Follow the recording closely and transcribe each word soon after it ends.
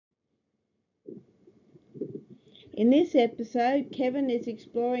In this episode, Kevin is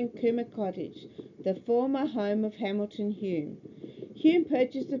exploring Cooma Cottage, the former home of Hamilton Hume. Hume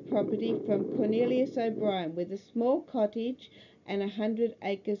purchased the property from Cornelius O'Brien with a small cottage and 100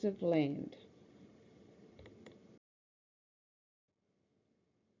 acres of land.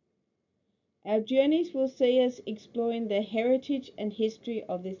 Our journeys will see us exploring the heritage and history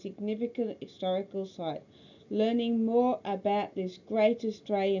of this significant historical site, learning more about this great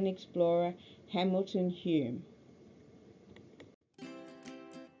Australian explorer, Hamilton Hume.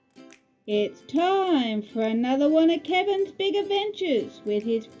 It's time for another one of Kevin's big adventures with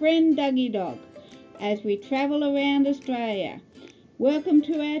his friend Dougie Dog as we travel around Australia. Welcome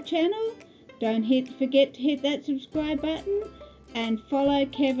to our channel. Don't forget to hit that subscribe button and follow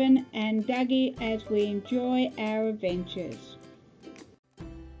Kevin and Dougie as we enjoy our adventures.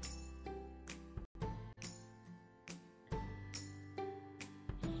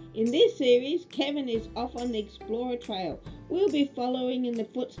 In this series, Kevin is off on the Explorer Trail. We'll be following in the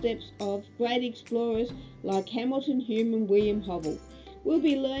footsteps of great explorers like Hamilton Hume and William Hovell. We'll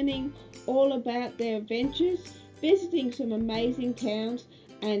be learning all about their adventures, visiting some amazing towns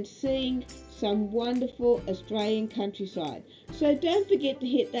and seeing some wonderful Australian countryside. So don't forget to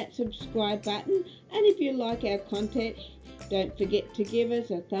hit that subscribe button, and if you like our content, don't forget to give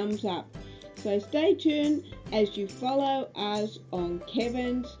us a thumbs up. So stay tuned as you follow us on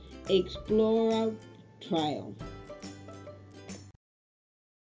Kevin's Explorer Trail.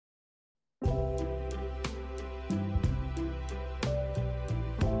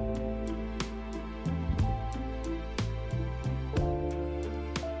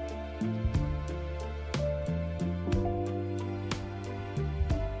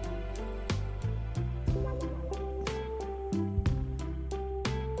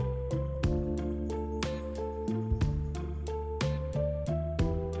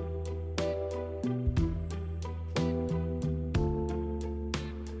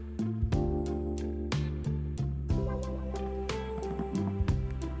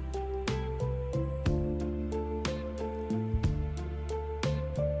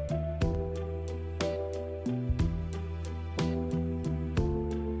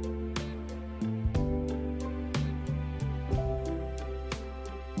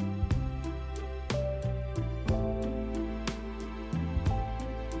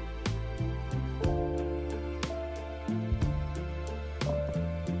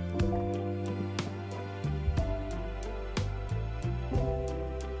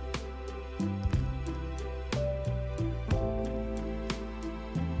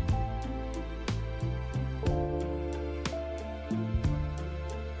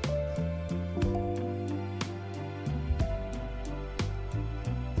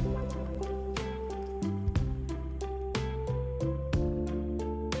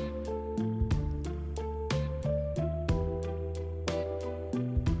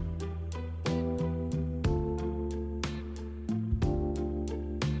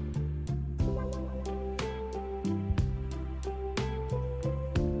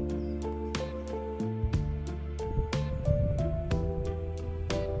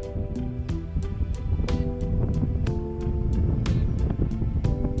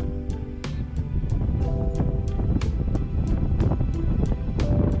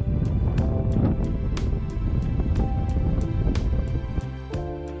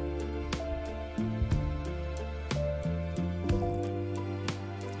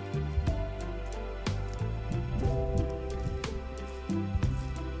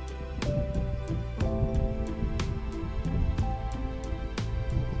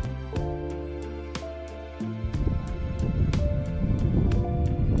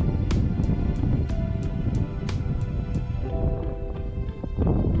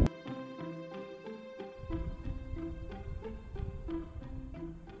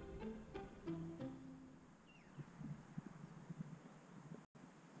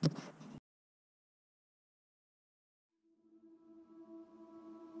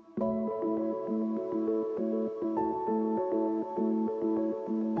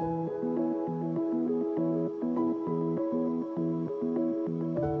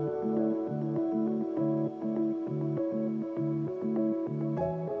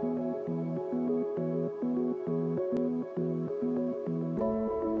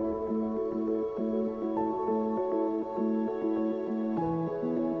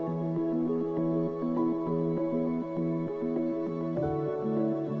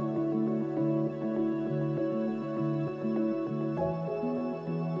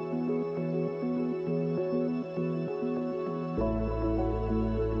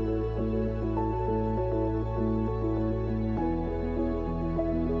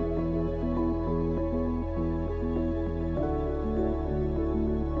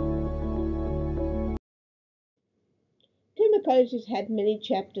 Cooma Cottage has had many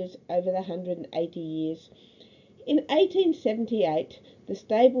chapters over the 180 years. In 1878, the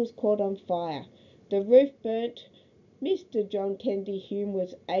stables caught on fire. The roof burnt. Mr. John Kennedy Hume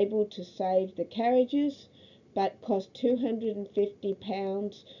was able to save the carriages, but cost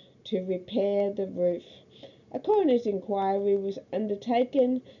 £250 to repair the roof. A coroner's inquiry was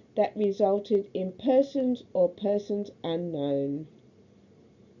undertaken that resulted in persons or persons unknown.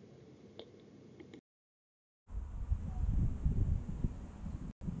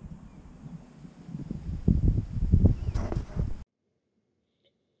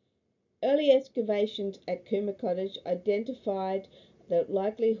 Early excavations at Cooma Cottage identified the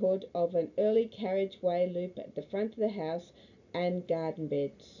likelihood of an early carriageway loop at the front of the house and garden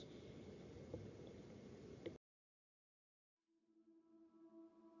beds.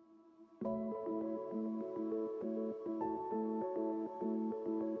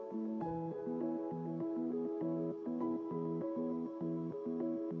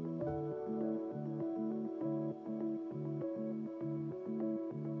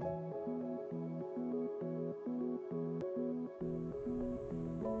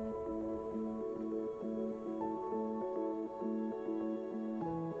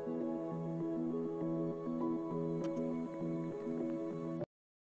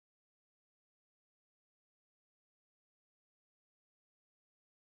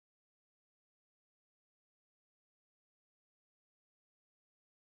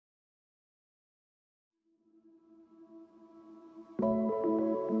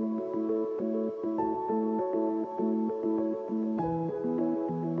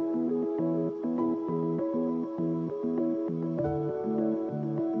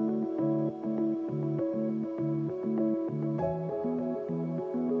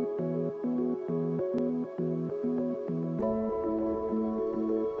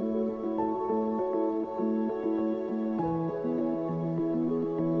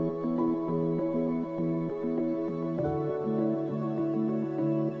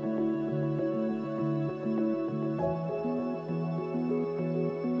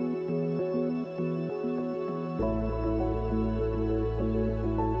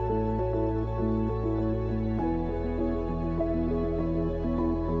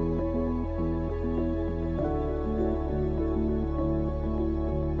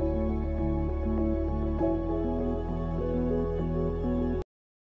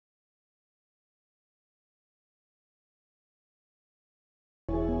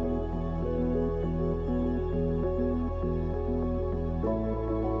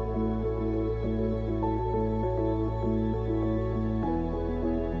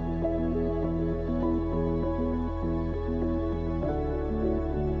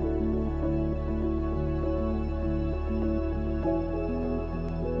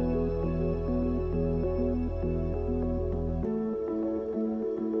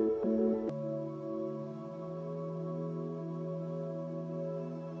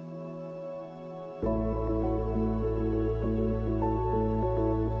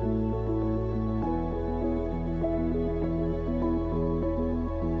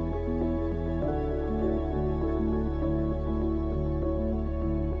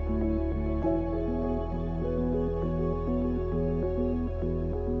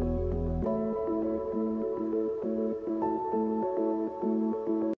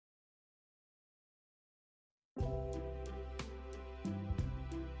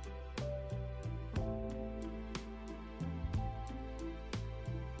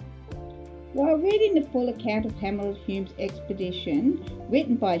 While reading the full account of Hamilton Hume's expedition,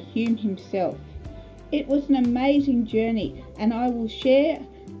 written by Hume himself, it was an amazing journey, and I will share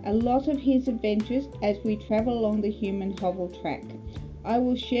a lot of his adventures as we travel along the Hume and Hovell Track. I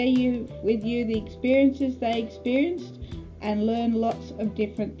will share with you the experiences they experienced and learn lots of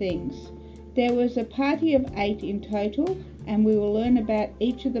different things. There was a party of 8 in total, and we will learn about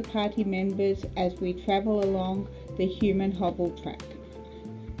each of the party members as we travel along the Hume and Hovell Track.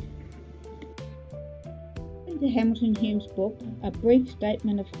 To Hamilton Hume's book, A Brief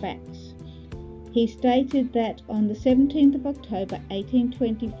Statement of Facts. He stated that on the 17th of October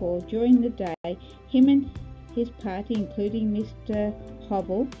 1824, during the day, him and his party, including Mr.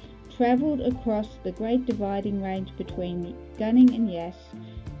 Hovell, travelled across the great dividing range between Gunning and Yass,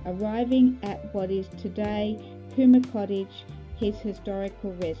 arriving at what is today Cooma Cottage, his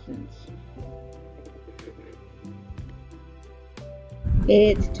historical residence.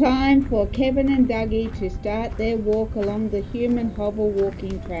 It's time for Kevin and Dougie to start their walk along the Hume and Hovell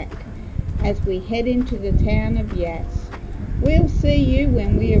walking track as we head into the town of Yass. We'll see you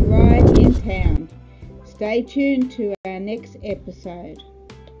when we arrive in town. Stay tuned to our next episode.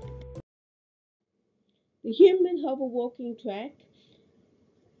 The Hume and Hovell walking track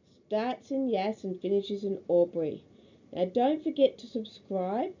starts in Yass and finishes in Albury. Now don't forget to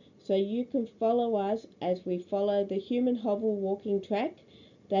subscribe so you can follow us as we follow the Hume and Hovell walking track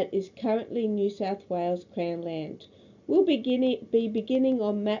that is currently New South Wales Crown land. We'll be beginning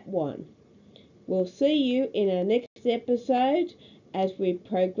on map 1. We'll see you in our next episode as we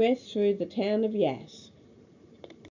progress through the town of Yass.